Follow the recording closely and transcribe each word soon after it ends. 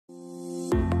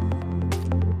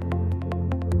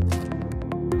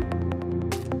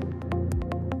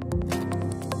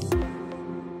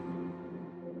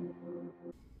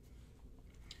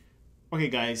Okay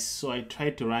guys, so I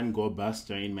tried to run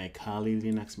Gobuster in my Kali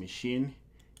Linux machine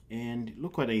and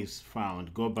look what I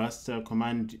found. Gobuster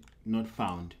command not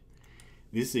found.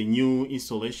 This is a new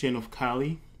installation of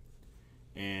Kali,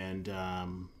 and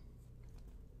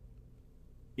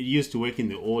it used to work in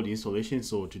the old installation,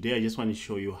 so today I just want to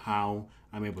show you how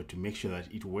I'm able to make sure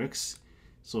that it works.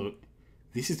 So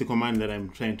this is the command that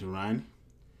I'm trying to run,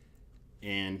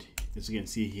 and as you can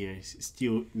see here, it's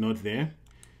still not there.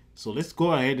 So let's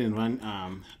go ahead and run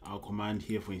our command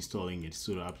here for installing it.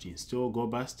 Sudo apt install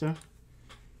Gobuster.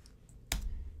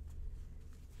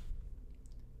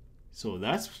 So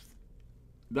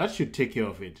that should take care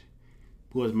of it,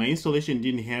 because my installation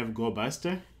didn't have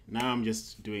Gobuster. Now I'm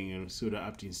just doing a sudo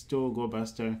apt install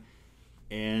Gobuster,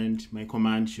 and my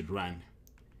command should run.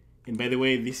 And by the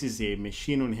way, this is a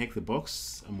machine on Hack the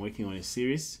Box. I'm working on a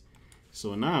series.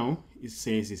 So now it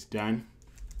says it's done.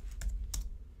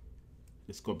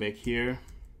 Let's go back here.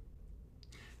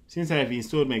 Since I've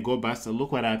installed my Gobuster,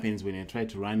 look what happens when I try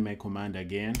to run my command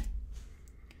again.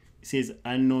 It says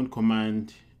unknown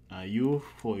command U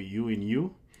for U in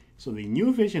U. So the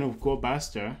new version of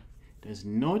Gobuster does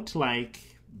not like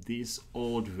this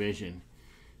old version.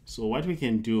 So what we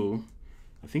can do,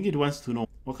 I think it wants to know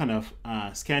what kind of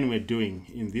scan we're doing.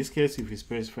 In this case, if we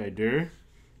specify dir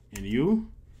and U,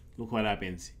 look what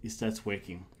happens. It starts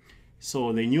working.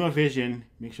 So the newer version,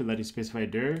 make sure that you specify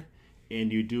dir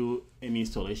and you do an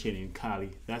installation in Kali.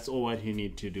 That's all what you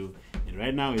need to do. And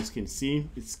right now, as you can see,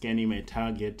 it's scanning my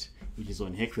target, which is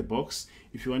on Hack the Box.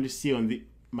 If you want to see on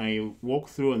my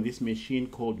walkthrough on this machine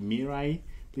called Mirai,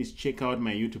 please check out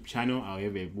my YouTube channel. I'll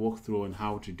have a walkthrough on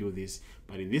how to do this.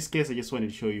 But in this case, I just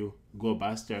wanted to show you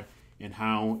Gobuster and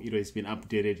how it has been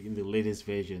updated in the latest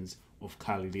versions of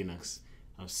Kali Linux.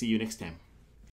 I'll see you next time.